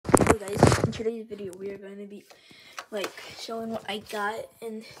guys, in today's video we are going to be like showing what I got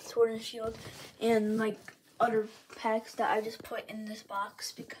in Sword and Shield and like other packs that I just put in this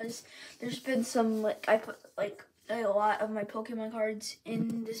box, because there's been some I put a lot of my Pokemon cards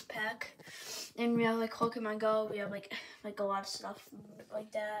in this pack, and we have like Pokemon Go, we have like a lot of stuff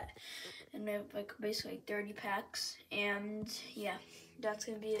like that, and we have like basically 30 packs, and yeah, that's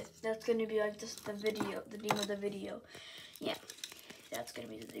gonna be it. That's gonna be like just the video, the name of the video. Yeah, that's gonna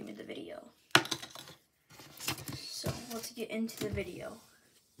be the name of the video. So let's get into the video.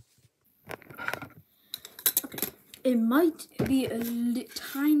 Okay, it might be a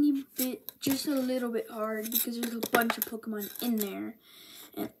tiny bit, just a little bit hard, because there's a bunch of Pokemon in there,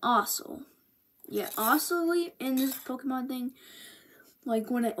 and also in this Pokemon thing,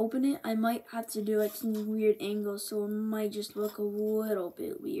 like when I open it, I might have to do like some weird angles, so it might just look a little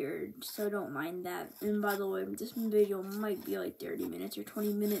bit weird, so don't mind that. And by the way, this video might be like 30 minutes or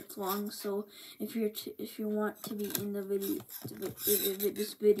 20 minutes long, so if you want to be in the video,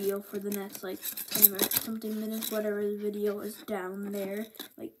 this video for the next like 10 or something minutes, whatever the video is down there,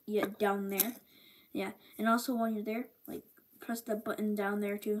 down there, yeah. And also when you're there, like press that button down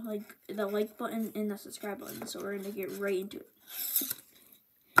there too, like the like button and the subscribe button. So we're gonna get right into it.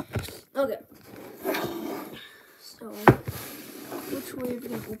 Okay, so which way are we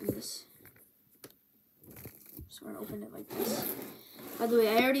gonna open this? So we're gonna open it like this. By the way,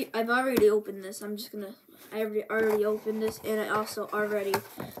 I've already opened this. I already opened this, and I also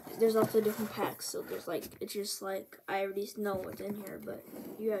there's also different packs. So there's it's just like I already know what's in here, but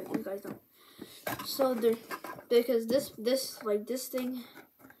you guys don't. So because this thing,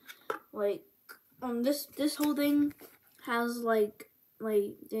 this whole thing has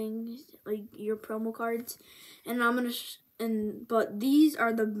things like your promo cards, and I'm gonna but these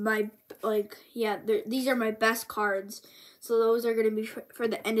are these are my best cards, so those are gonna be for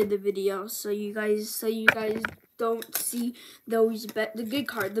the end of the video, so you guys don't see those the good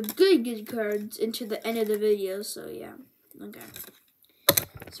cards into the end of the video. So yeah, okay,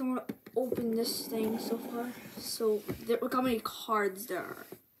 so I'm gonna open this thing so far. So look how many cards there are.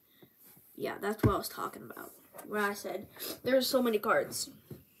 Yeah, that's what I was talking about when I said there's so many cards.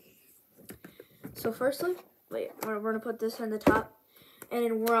 So firstly, we're gonna put this on the top, and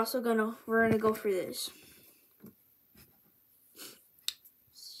then we're gonna go for this.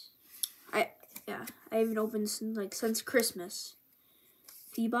 I haven't opened since Christmas.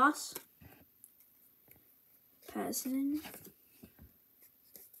 T-Boss, Passing,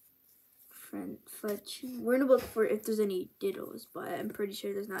 Fletch. We're gonna look for if there's any Dittos, but I'm pretty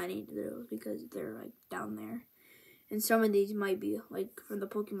sure there's not any Dittos because they're down there. And some of these might be from the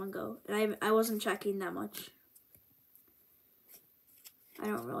Pokemon Go, and I wasn't checking that much. I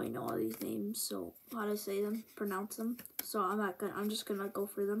don't really know all these names, so how to say them, pronounce them. So I'm just gonna go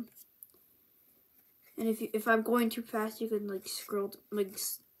for them. And if I'm going too fast, you can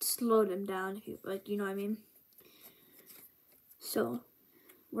slow them down if you know what I mean. So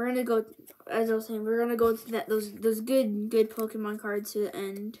we're gonna go, as I was saying, we're gonna go to those good Pokemon cards to the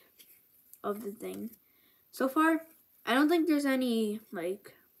end of the thing. So far, I don't think there's any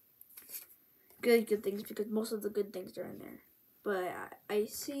good things, because most of the good things are in there. But I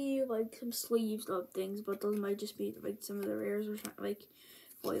see some sleeves of things, but those might just be some of the rares or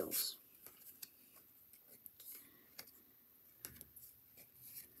foils.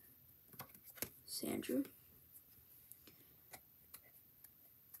 Sandrew.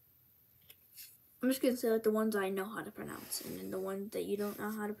 I'm just gonna say the ones I know how to pronounce, and then the ones that you don't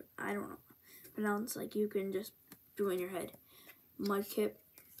know how to pronounce, you can just do in your head. Mudkip.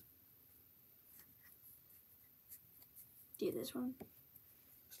 Do this one.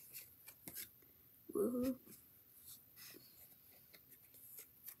 Woohoo.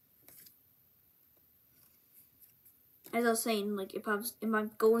 As I was saying, if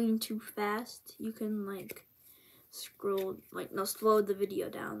I'm going too fast, you can scroll, slow the video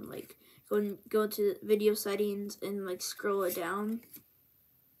down, go to video settings and scroll it down.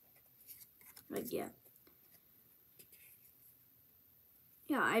 Yeah.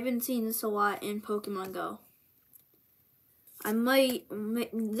 Yeah, I've been seeing this a lot in Pokemon Go.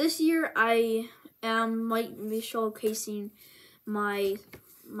 This year I might be showcasing my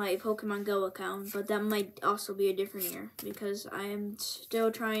Pokemon Go account, but that might also be a different year, because I am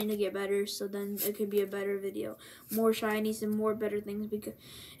still trying to get better, so then it could be a better video, more shinies and more better things,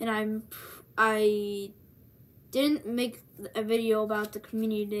 I didn't make a video about the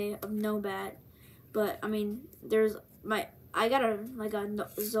community day of Nobat, but I mean I got a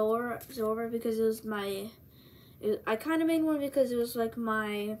Zora because it was I kind of made one because it was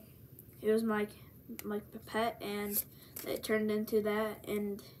my pet, and that turned into that,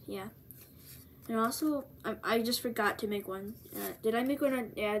 and yeah. And also, I just forgot to make one. Did I make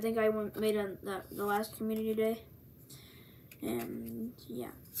one? Yeah, I think I made on the last community day. And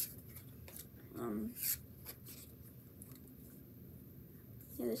yeah.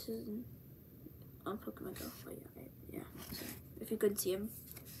 Yeah, this is on Pokemon Go. Oh, yeah. So if you couldn't see him,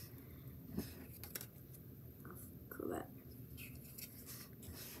 cool that.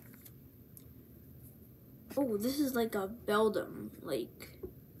 Oh, this is like a Beldum. Like,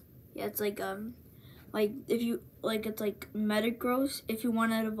 yeah, it's like if you it's like Metagross. If you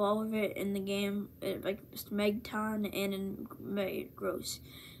want to evolve it in the game, like Megton and in Metagross.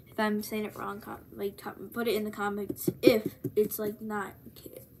 If I'm saying it wrong, put it in the comments if it's like not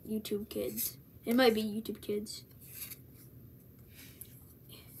YouTube Kids. It might be YouTube Kids.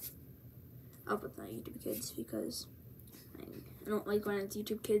 I'll put not YouTube Kids because I don't like when it's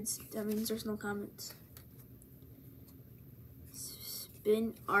YouTube Kids. That means there's no comments.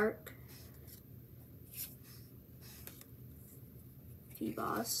 Spin Arc.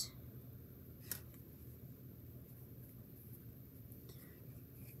 Boss.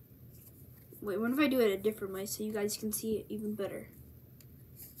 Wait, what if I do it a different way so you guys can see it even better?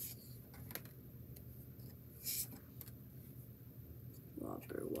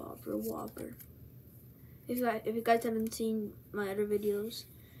 Whopper. If you guys haven't seen my other videos,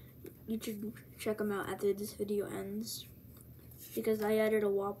 you should check them out after this video ends. Because I added a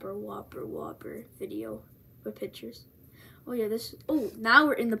Whopper video with pictures. Oh yeah, now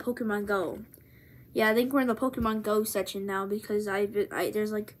we're in the Pokemon Go. Yeah, I think we're in the Pokemon Go section now because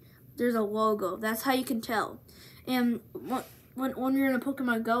there's a logo. That's how you can tell. And when you're in a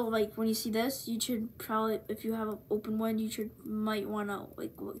Pokemon Go, like when you see this, you should probably, if you have an open one, might wanna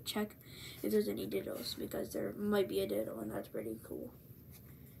check if there's any Dittos because there might be a Ditto and that's pretty cool.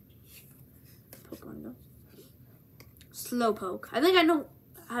 Pokemon Go. Slowpoke. I think I know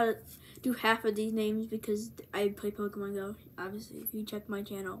how to do half of these names because I play Pokemon Go. Obviously, if you check my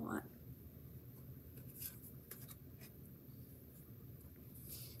channel a lot.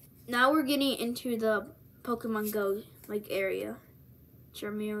 Now we're getting into the Pokemon Go area.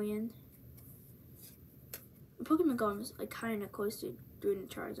 Charmeleon. Pokemon Go is kind of close to doing a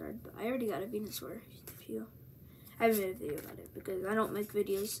Charizard, but I already got a Venusaur. I haven't made a video about it because I don't make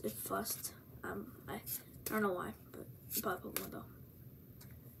videos if fussed. I don't know why, but about Pokemon Go.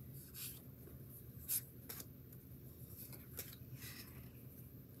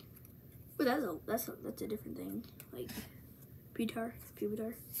 But that's a different thing. Like Pupitar,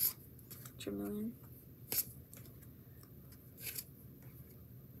 Charmeleon.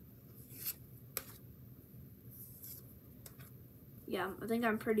 Yeah, I think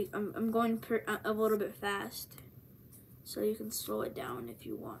I'm going a little bit fast, so you can slow it down if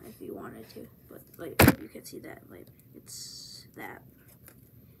you wanted to. But you can see that it's that.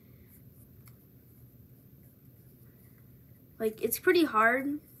 It's pretty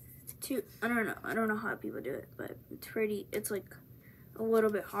hard to, I don't know how people do it, but it's a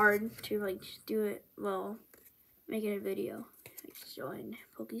little bit hard to do it while making a video. Showing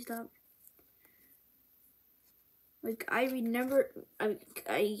Pokestop. The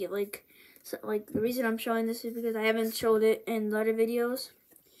reason I'm showing this is because I haven't showed it in other videos.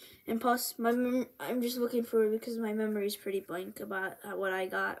 And plus, I'm just looking for it because my memory is pretty blank about what I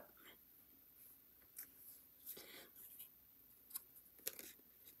got.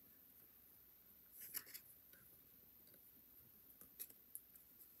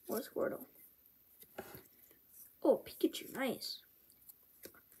 What's Squirtle? Oh, Pikachu, nice.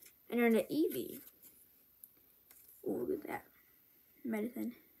 And you're in an Eevee. Oh, look at that.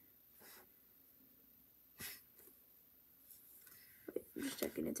 Medicine. Wait, I'm just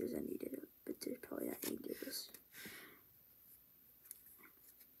checking if there's any Ditto, but there's probably not any Dittos.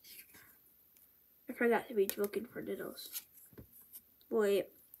 I forgot to be looking for Dittos. Wait,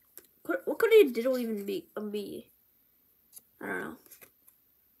 what could a Ditto even be? I don't know.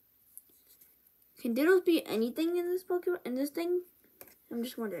 Can Dittos be anything in this Pokemon, in this thing? I'm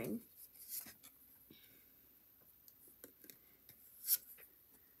just wondering.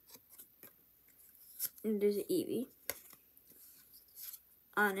 And there's an Eevee.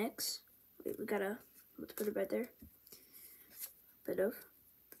 Onyx. Wait, let's put it right there. Bit of.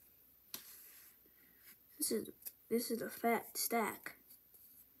 This is a fat stack.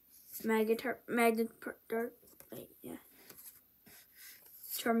 Magnetar. Wait, yeah.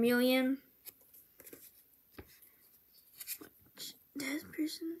 Charmeleon. This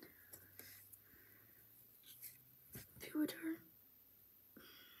person. Pupitar.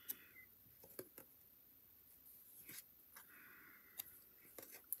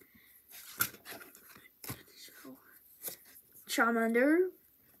 Charmander.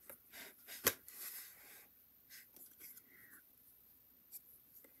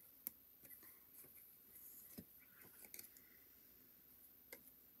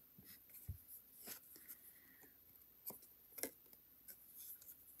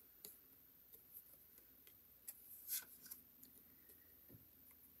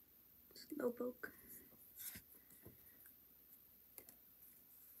 Slowpoke.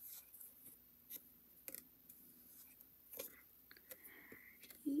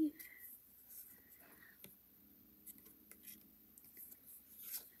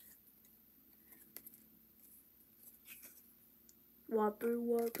 Whopper,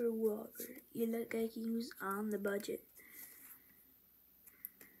 Whopper, Whopper. You look like you was on the budget.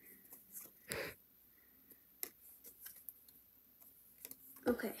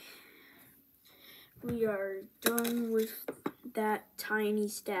 Okay. We are done with that tiny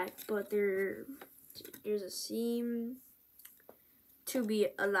stack, but there's a seam to be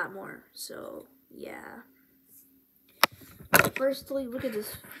a lot more. So yeah. Firstly, look at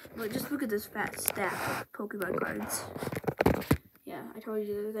this. Just look at this fat stack of Pokemon cards. Yeah, I told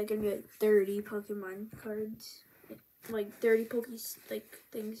you there's like gonna be like 30 Pokemon cards, like 30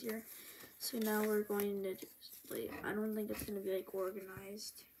 things here. So now we're going to just like, I don't think it's gonna be like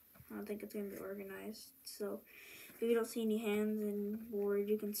organized. I don't think it's gonna be organized. So if you don't see any hands and board,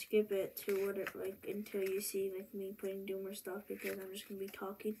 you can skip it to what it like until you see like me doing more stuff, because I'm just gonna be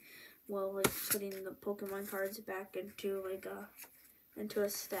talking while like putting the Pokemon cards back into like into a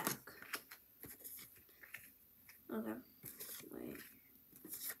stack. Okay. Wait.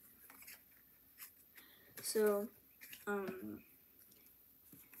 So,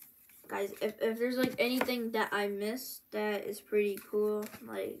 guys, if there's like anything that I missed that is pretty cool,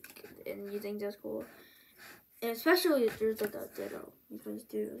 like, and you think that's cool, and especially if there's like a Ditto, because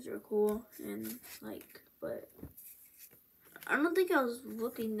Dittos are cool, and like, but I don't think I was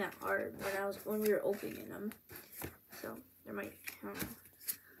looking that hard when we were opening them, so there might, I don't know.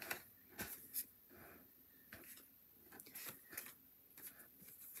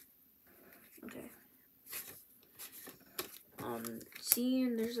 Okay.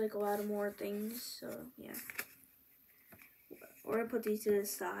 Seeing there's like a lot of more things, so yeah. We're gonna put these to the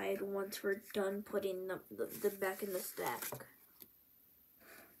side once we're done putting the back in the stack.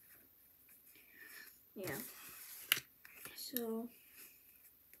 Yeah. So,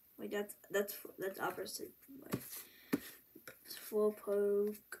 wait, that's opposite. Like,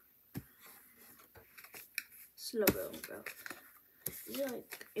 Slowpoke, Slowbro, bro.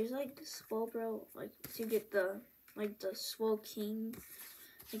 It's like Slowbro, like to get the Swole King.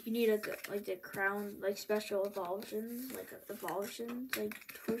 Like you need like the crown, like special evolutions, like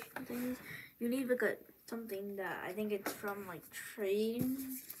things. You need like something that I think it's from like trading.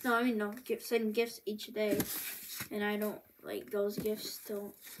 No, I mean no, send gifts each day, and I don't like those gifts.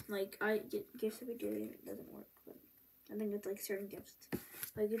 Don't like I get gifts every day. It doesn't work, but I think it's like certain gifts.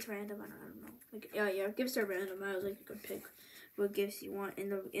 Like it's random. I don't know. Like yeah, gifts are random. I was like you could pick what gifts you want in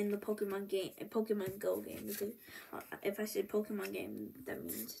the Pokemon game, Pokemon Go game. Because if I say Pokemon game, that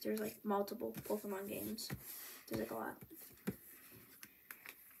means there's like multiple Pokemon games. There's like a lot.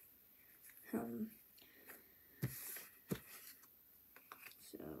 So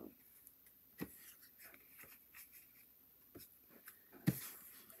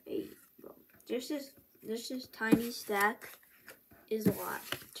well, this tiny stack is a lot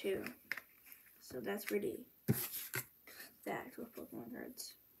too. So that's pretty stacked with Pokemon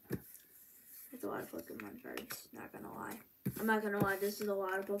cards. That's a lot of Pokemon cards, not gonna lie. I'm not gonna lie, this is a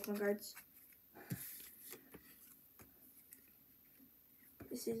lot of Pokemon cards.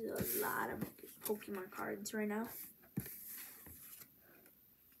 This is a lot of Pokemon cards right now.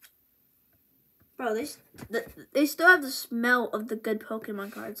 Bro, they still have the smell of the good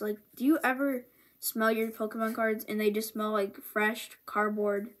Pokemon cards. Like, do you ever smell your Pokemon cards and they just smell like fresh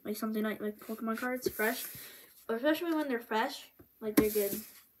cardboard, like something like Pokemon cards, fresh? Especially when they're fresh, like they're good.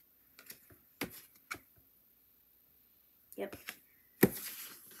 Yep.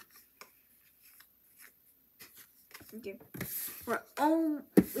 Okay.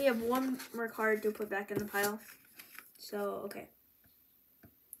 We have one more card to put back in the pile. So okay.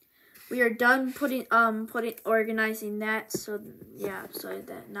 We are done organizing that. So yeah, so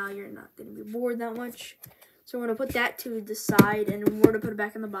that now you're not gonna be bored that much. So we're gonna put that to the side, and we're gonna put it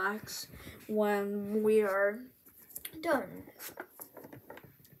back in the box when we are done.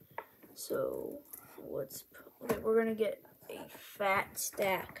 So we're gonna get a fat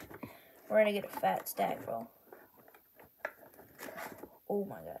stack. We're gonna get a fat stack, bro. Oh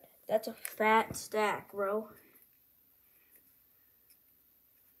my god, that's a fat stack, bro.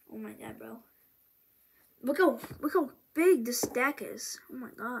 Oh my god, bro. Look how big this stack is. Oh my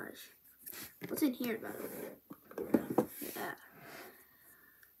gosh. What's in here, by the way? Yeah.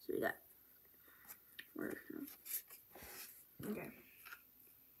 So we got. Okay.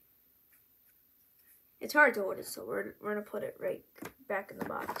 It's hard to hold it, so we're gonna put it right back in the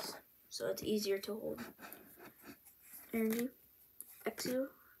box, so it's easier to hold. Energy, Exio,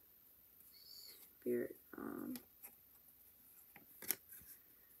 Spirit,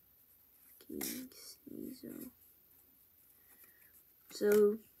 Keys, Sneasel.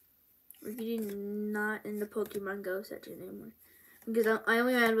 So we're getting not in the Pokemon Go section anymore because I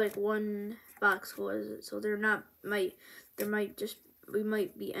only had like one box full of it, so we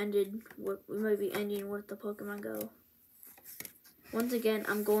might be ending with the Pokemon Go. Once again,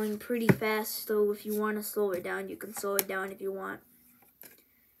 I'm going pretty fast, so if you want to slow it down, you can slow it down if you want.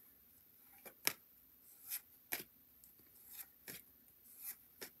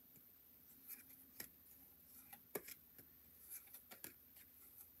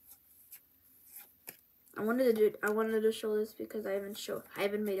 I wanted to show this because I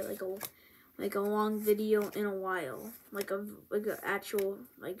haven't made it like a long video in a while, like an actual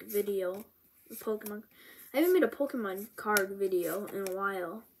video of Pokemon. I haven't made a Pokemon card video in a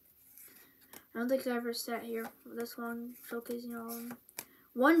while. I don't think I ever sat here this long showcasing all of them.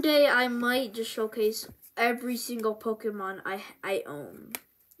 One day I might just showcase every single Pokemon I own.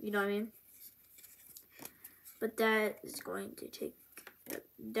 You know what I mean? But that is going to take, you're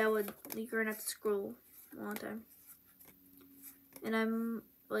gonna have to scroll a long time. And I'm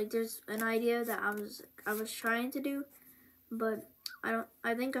like, there's an idea that I was trying to do, but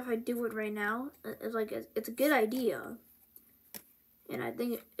I think if I do it right now, it's a good idea, and I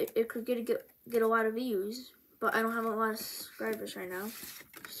think it could get a lot of views, but I don't have a lot of subscribers right now.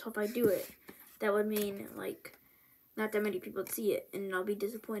 So if I do it, that would mean like not that many people see it, and I'll be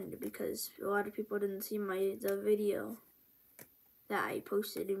disappointed because a lot of people didn't see the video that I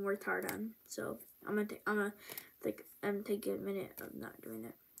posted and worked hard on. So I'm gonna take a minute of not doing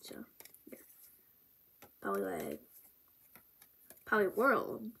it. So yeah,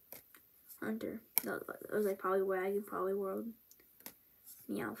 Poliwhirl Hunter. No, it was like Poliwag and Poliwhirl.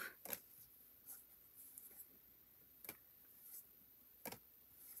 Meowth.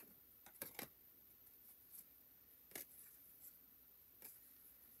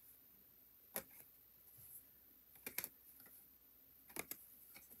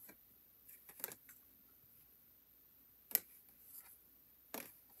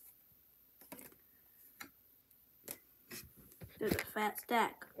 There's a fat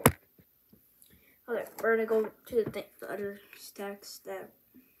stack. Okay, we're gonna go to the other stacks that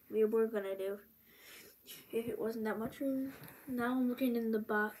we were gonna do if it wasn't that much room. Now I'm looking in the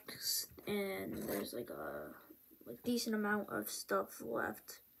box and there's like a decent amount of stuff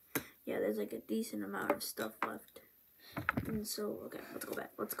left. Yeah, there's like a decent amount of stuff left. And so, okay, let's go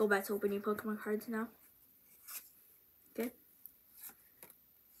back. Let's go back to opening Pokemon cards now. Okay.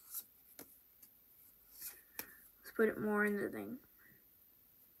 Let's put it more in the thing.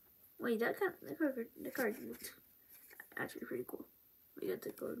 Wait, that card looked actually pretty cool. We got the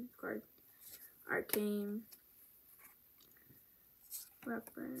gold card. Arcane.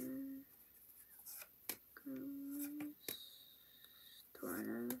 Weapon.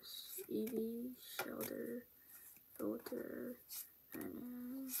 Tornus. Eevee. Shelter. Filter.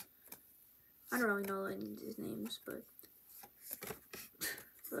 And I don't really know any of these names, but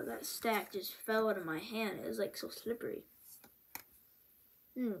that stack just fell out of my hand. It was like so slippery.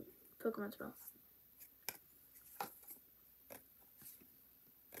 Pokemon spell.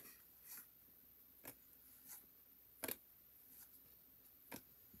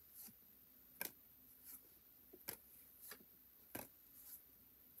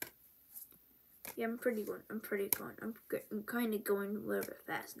 Yeah, I'm kind of going a little bit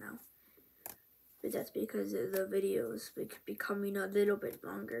fast now. But that's because the video is becoming a little bit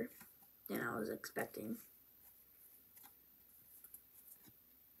longer than I was expecting.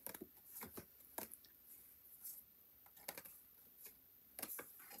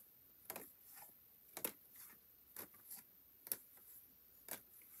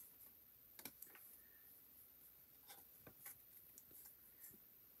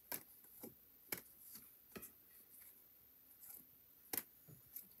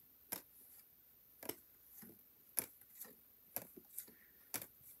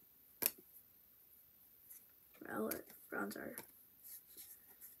 Bronzor,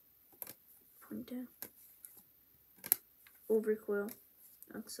 Punta, Overcoil,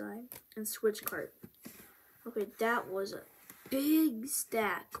 outside, and Switch card. Okay, that was a big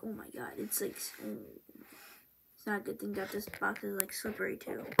stack. Oh my god, it's like, it's not a good thing that this box is like slippery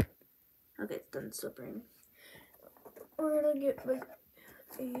too. Okay, it's done slippering. we're gonna get like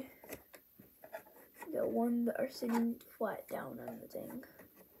the one that are sitting flat down on the thing.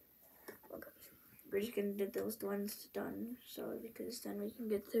 Okay. We're just gonna get those ones done, so because then we can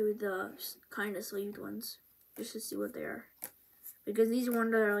get through the kind of sleeved ones just to see what they are. Because these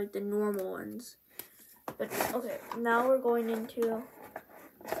ones are like the normal ones. But okay, now we're going into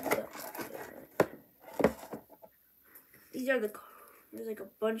these are there's like a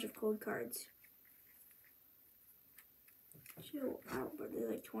bunch of code cards. Chill out, but there's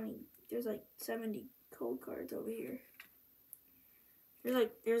like 20. There's like 70 code cards over here.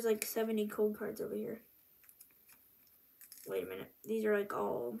 There's like 70 code cards over here. Wait a minute. These are like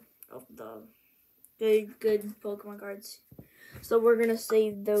all of the good Pokemon cards. So we're gonna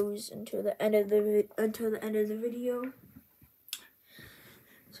save those until the end of the video.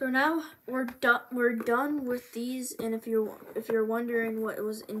 So now we're done with these, and if you're wondering what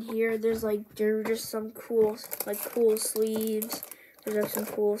was in here, there were just some cool sleeves. There's like some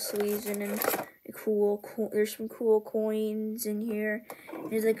cool sleeves, and then there's some cool coins in here.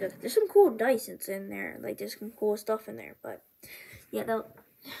 There's some cool dice in there. Like there's some cool stuff in there, but yeah,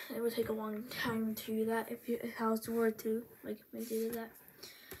 it would take a long time to do that if I was to like make do that.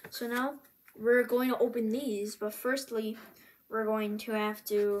 So now we're going to open these, but firstly, we're going to have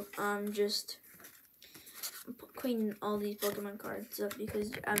to just clean all these Pokemon cards up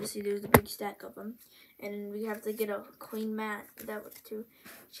because obviously there's a big stack of them, and we have to get a clean mat to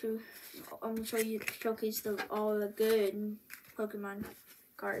showcase all the good Pokemon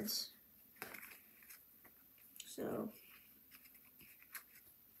cards. So.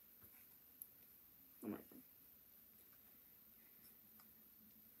 Oh my God.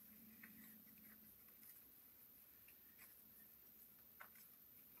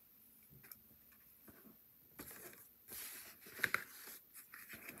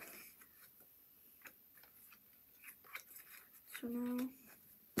 So now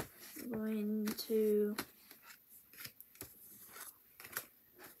I'm going to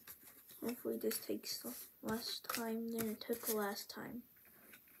hopefully this takes less time than it took last time.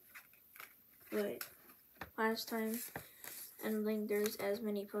 But last time, I don't think there's as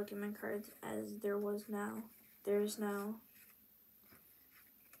many Pokemon cards as there's now.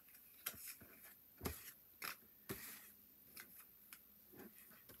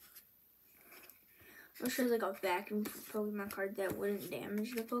 I'm sure there's like a vacuum Pokemon card that wouldn't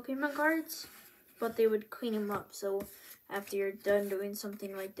damage the Pokemon cards, but they would clean them up. So after you're done doing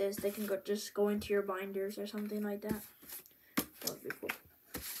something like this, they can just go into your binders or something like that. That would be cool.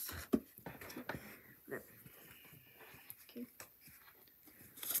 Okay.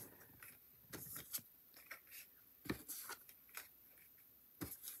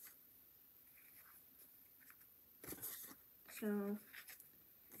 So.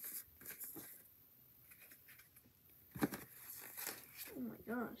 Oh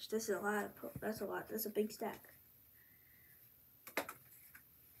my gosh, this is a lot. That's a lot. That's a big stack.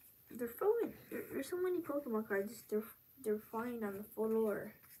 There's so many Pokemon cards. They're flying on the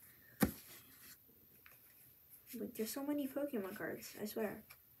floor. Like there's so many Pokemon cards. I swear.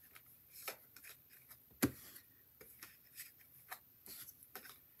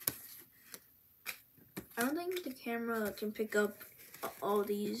 I don't think the camera can pick up all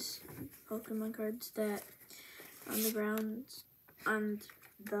these Pokemon cards that on the ground on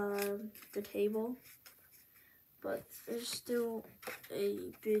the table, but there's still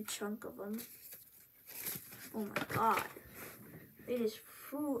a big chunk of them. Oh my God, they just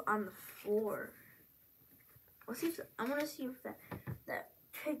flew on the floor. I want to see if that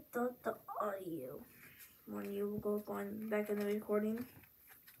picked up the audio when you go on back in the recording.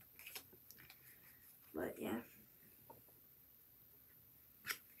 But yeah,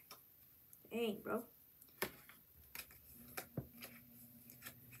 dang, bro.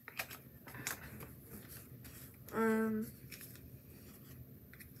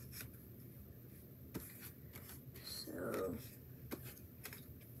 So,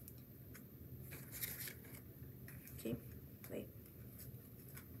 okay, wait.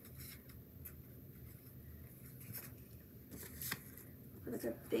 That's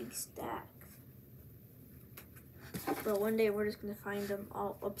a big stack. But one day we're just gonna find them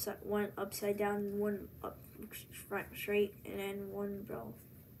all one upside down, one up straight, and then one row.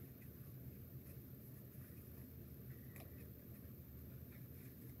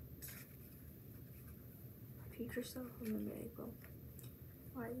 Repeat yourself in the minute, bro.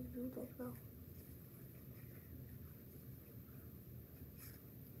 Why did you do that, bro?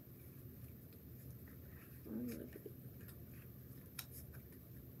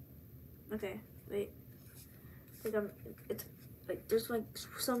 Okay, wait. It's like there's like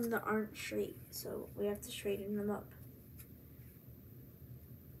some that aren't straight, so we have to straighten them up.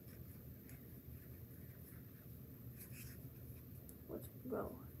 bro.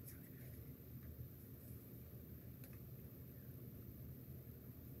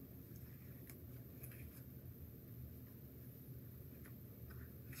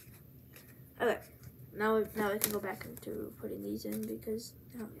 Okay, now I can go back into putting these in because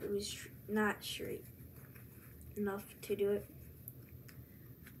it was not straight enough to do it.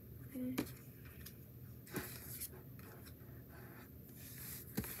 Okay.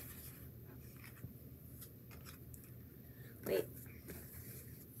 Wait.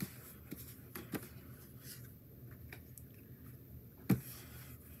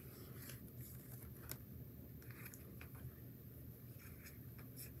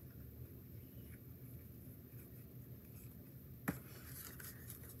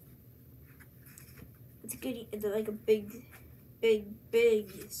 It's like a big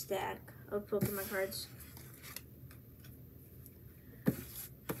stack of Pokemon cards.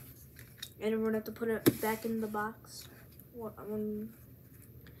 And we're gonna have to put it back in the box.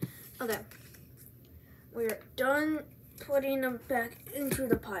 Okay. We're done putting them back into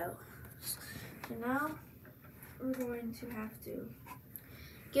the pile. So now we're going to have to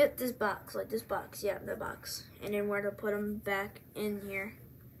get this box, like this box, yeah, the box. And then we're gonna put them back in here.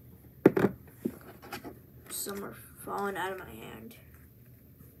 Some are falling out of my hand.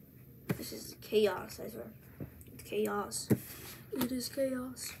 This is chaos, I swear. It's chaos. It is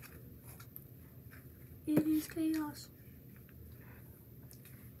chaos. It is chaos.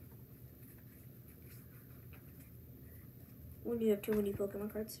 When you have too many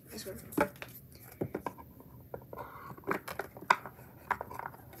Pokemon cards, I swear.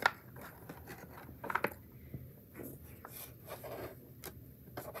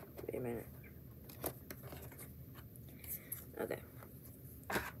 Wait a minute. Okay.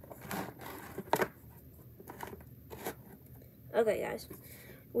 Okay, guys.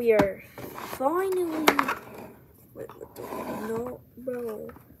 We are finally. Wait, what the? No, bro.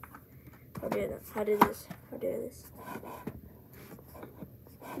 How did this?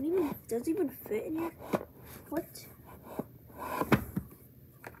 Does it even fit in here? What?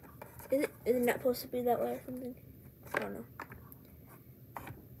 Is it not supposed to be that way or something? I don't know.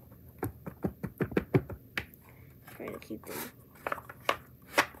 Trying to keep them.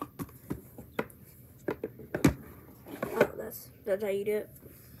 Oh, that's how you do it.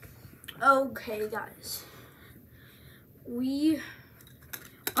 Okay, guys. We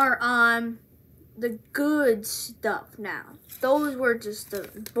are on the good stuff now. Those were just the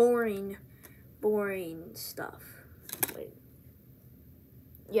boring stuff. Wait.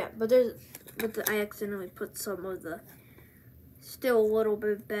 Yeah, but I accidentally put some of the still a little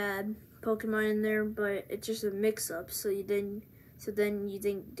bit bad Pokemon in there, but it's just a mix-up. So then you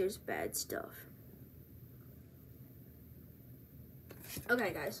think there's bad stuff.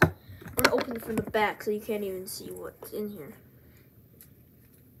 Okay, guys, we're gonna open it from the back so you can't even see what's in here.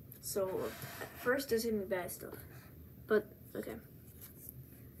 So at first there's gonna be bad stuff, but okay.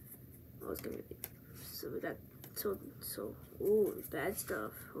 Oh, it's gonna be so we got ooh, bad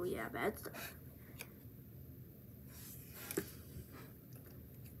stuff. Oh yeah, bad stuff.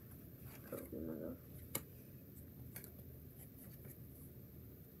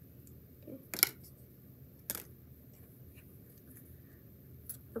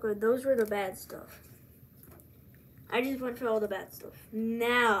 Okay, those were the bad stuff. I just went through all the bad stuff.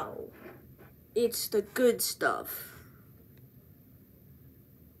 Now, it's the good stuff.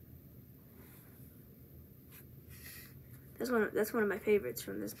 That's one of my favorites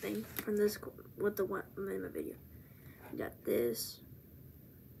from this thing, with the one in my video. We got this.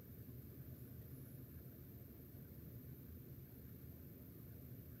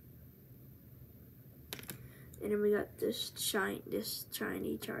 And then we got this shiny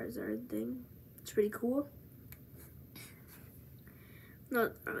Charizard thing. It's pretty cool. No,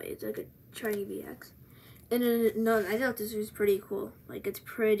 it's like a shiny VX. And then no, I thought this was pretty cool. Like it's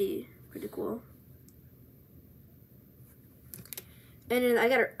pretty cool. And then I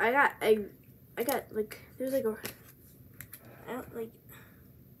got like there's like a I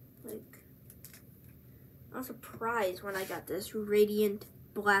was surprised when I got this Radiant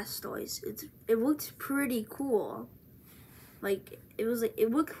Blastoise. It looked pretty cool. Like it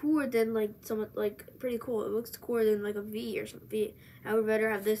looked cooler than pretty cool. It looks cooler than like a V or something. I would rather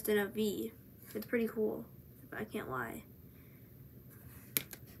have this than a V. It's pretty cool. I can't lie.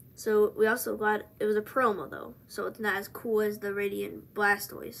 So we also got, it was a promo though, so it's not as cool as the Radiant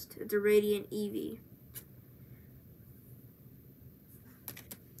Blastoise. It's a Radiant Eevee.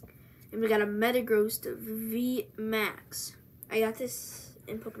 And we got a Metagross V Max. I got this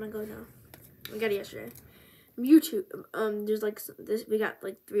in Pokemon Go now. I got it yesterday. Mewtwo. There's like this. We got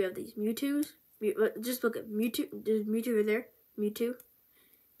like 3 of these Mewtwo's. Just look at Mewtwo. There's Mewtwo right there. Mewtwo.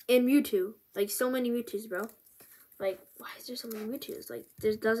 And Mewtwo. Like, so many Mewtwo's, bro. Like, why is there so many Mewtwo's? Like,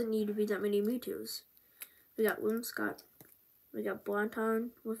 there doesn't need to be that many Mewtwo's. We got Whimsicott. We got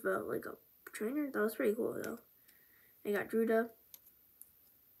Blanton with like a trainer. That was pretty cool, though. We got Druda,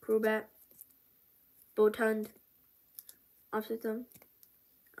 Crobat, Botund, Opsystem.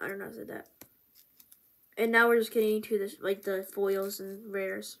 I don't know how to say that. And now we're just getting into this, like the foils and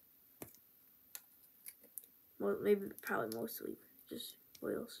rares. Well, maybe, probably mostly just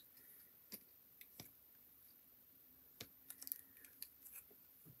foils.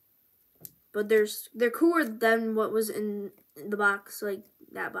 But they're cooler than what was in the box, like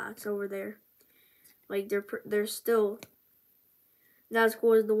that box over there. Like they're still not as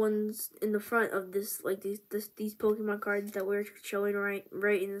cool as the ones in the front of this, like these Pokemon cards that we're showing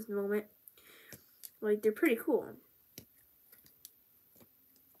right in this moment. Like, they're pretty cool.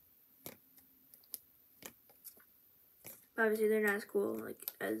 Obviously, they're not as cool like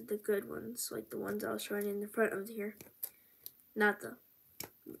as the good ones, like the ones I was showing in the front of here. Not the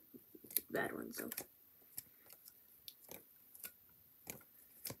bad ones, though.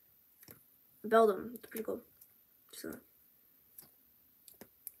 Beldum, it's pretty cool. So,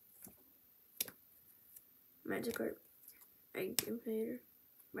 Magikarp, Egg Invader,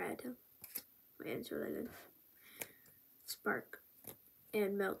 Rattata. Man, it's really good. Spark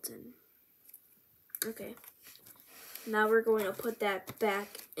and Melton. Okay. Now we're going to put that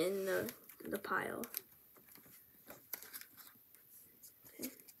back in the pile.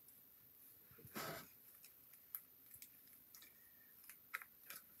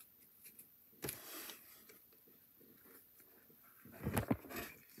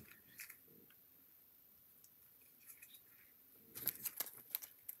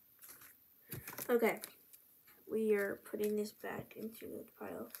 Okay, we are putting this back into the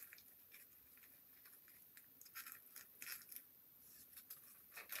pile.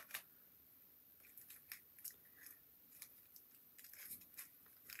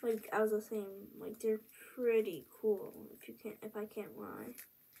 Like I was saying, like they're pretty cool. If I can't lie.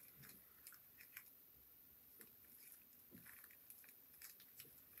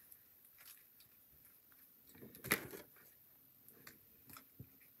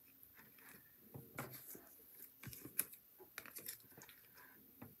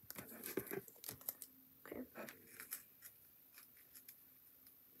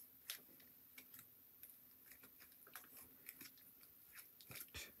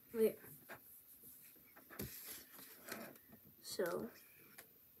 Wait. So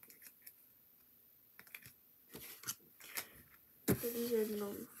these are no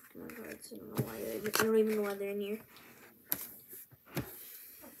Pokemon cards. I don't know why I don't even know why they're in here.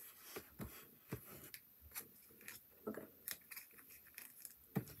 Okay.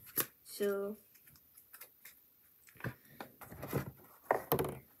 So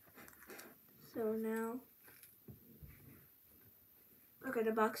now, okay,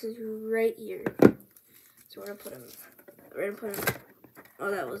 the box is right here. So we're gonna put them.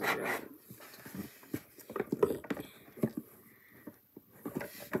 Oh, that wasn't right.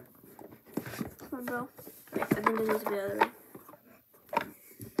 Come on, bro. Wait, I think it needs to be the other way.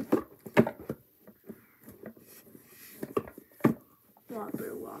 Whopper.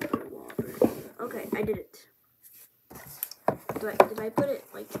 Okay, I did it. Did I put it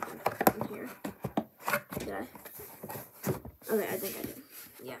like in here? Did I? Okay, I think I did.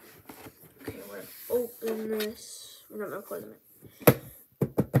 Yeah. Okay, we're gonna open this. We're not gonna close it.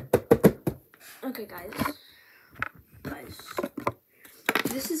 Okay, guys.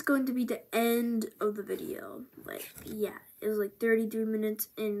 This is going to be the end of the video. Like, yeah, it was like 33 minutes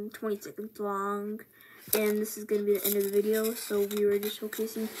and 20 seconds long. And this is gonna be the end of the video. So we were just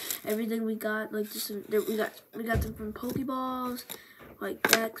showcasing everything we got. Like, just we got some from Pokeballs, like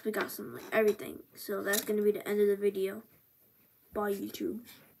decks. We got some like everything. So that's gonna be the end of the video. Bye, YouTube.